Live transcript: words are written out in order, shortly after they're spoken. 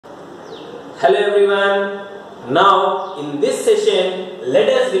Hello everyone. Now in this session let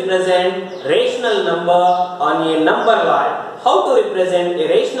us represent rational number on a number line. How to represent a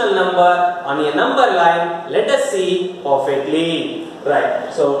rational number on a number line, let us see perfectly.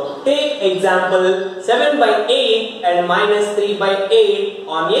 Right. So take example 7 by 8 and minus 3 by 8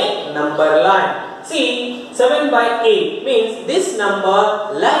 on a number line. See, 7 by 8 means this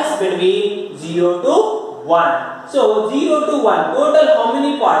number lies between 0 to 1. So 0 to 1, total how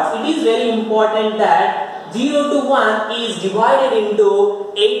many parts? It is very important that 0 to 1 is divided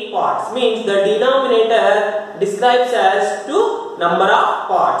into 8 parts. Means the denominator describes as to number of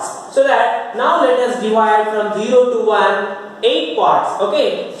parts. So that now let us divide from 0 to 1 8 parts.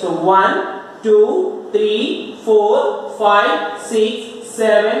 Okay. So 1, 2, 3, 4, 5, 6,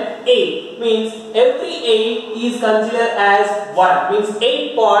 7, 8. Means every 8 is considered as 1. Means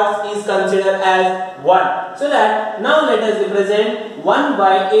 8 parts is considered as 1. So that now let us represent 1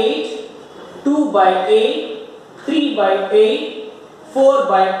 by 8, 2 by 8, 3 by 8, 4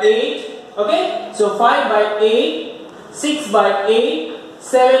 by 8. Okay. So 5 by 8, 6 by 8,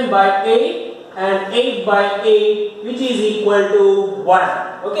 7 by 8 and 8 by 8, which is equal to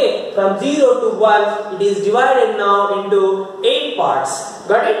 1. Okay. From 0 to 1 it is divided now into 8 parts.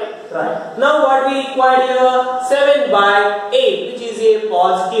 Got it? Right. Now what we require here? 7 by 8, which is a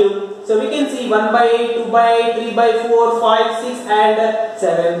positive. So we can see 1 by 8, 2 by 8, 3 by 4, 5, 6 and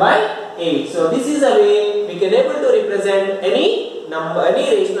 7 by 8. So this is a way we can able to represent any number, any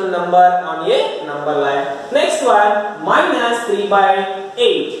rational number on a number line. Next one, minus 3 by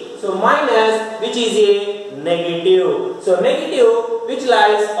 8. So minus, which is a negative. So negative which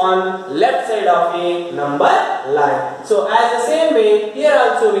lies on left side of a number line. So as the same way, here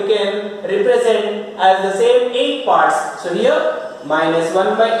also we can represent as the same 8 parts. So here minus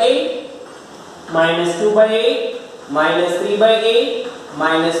 1 by 8, minus 2 by 8, minus 3 by 8,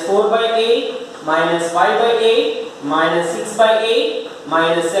 minus 4 by 8, minus 5 by 8, minus 6 by 8,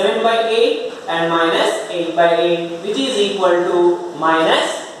 minus 7 by 8 and minus 8 by 8, which is equal to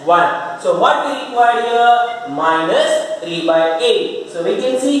minus 1. So what we require here? Minus 3 by 8. So we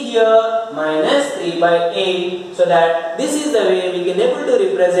can see here minus 3 by 8. So that this is the way we can able to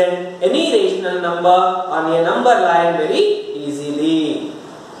represent any rational number on a number line very easily.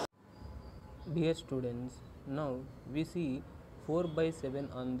 Dear students, now we see 4 by 7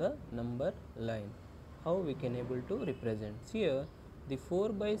 on the number line. How we can able to represent? Here the 4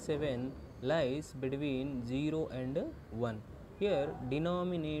 by 7 lies between 0 and 1. Here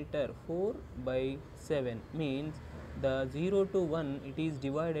denominator 4 by 7 means the 0 to 1 it is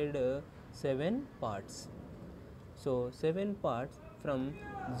divided 7 parts. So 7 parts from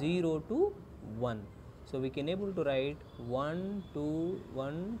 0 to 1. So we can able to write 1, 2,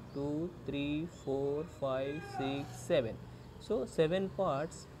 1, 2, 3, 4, 5, 6, 7. So 7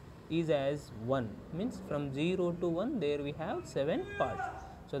 parts is as 1 means from 0 to 1 there we have 7 parts.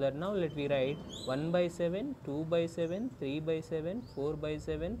 So that now let me write 1 by 7, 2 by 7, 3 by 7, 4 by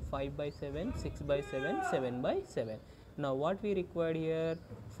 7, 5 by 7, 6 by 7, 7 by 7. Now what we required here?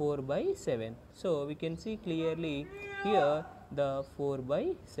 4 by 7. So we can see clearly here the 4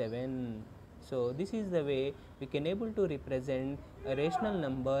 by 7. So this is the way we can able to represent a rational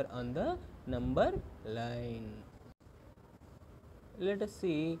number on the number line. Let us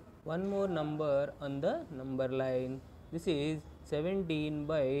see one more number on the number line. This is 17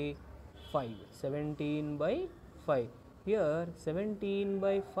 by 5. 17 by 5. Here 17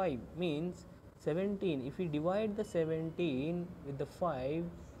 by 5 means 17. If we divide the 17 with the 5,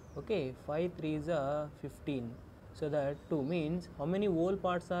 okay, 5 3s are 15. So that 2 means how many whole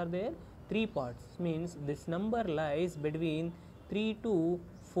parts are there? 3 parts. Means this number lies between 3 to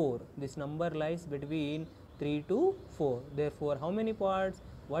 4. This number lies between 3 to 4. Therefore, how many parts?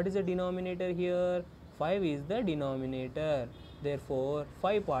 What is the denominator here? 5 is the denominator. Therefore,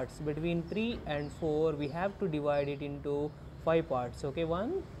 5 parts. Between 3 and 4 we have to divide it into 5 parts. Okay,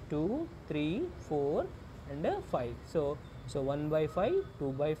 1, 2, 3, 4 and 5. So 1 by 5,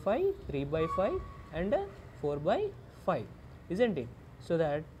 2 by 5, 3 by 5 and 4 by 5, isn't it? So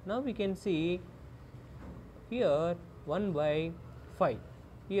that now we can see here 1 by 5,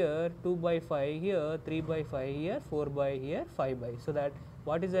 here 2 by 5, here 3 by 5, here 4 by, here 5 by. So that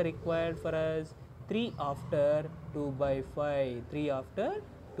what is the required for us? 3 after 2 by 5, 3 after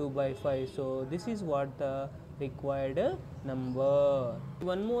 2 by 5. So this is what the required number.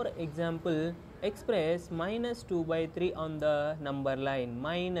 One more example, express minus 2 by 3 on the number line.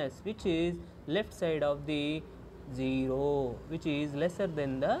 Minus, which is left side of the 0, which is lesser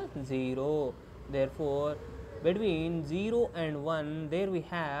than the 0. Therefore between 0 and 1 there we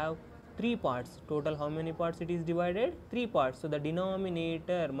have 3 parts. Total how many parts it is divided? 3 parts. So the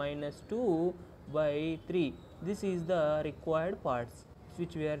denominator minus 2 by 3. This is the required parts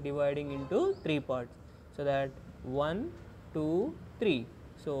which we are dividing into 3 parts. So that 1, 2, 3.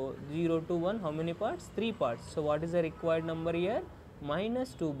 So 0 to 1 how many parts? 3 parts. So what is the required number here?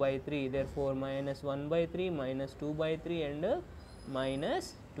 Minus 2 by 3. Therefore minus 1 by 3, minus 2 by 3 and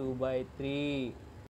minus 2 by 3.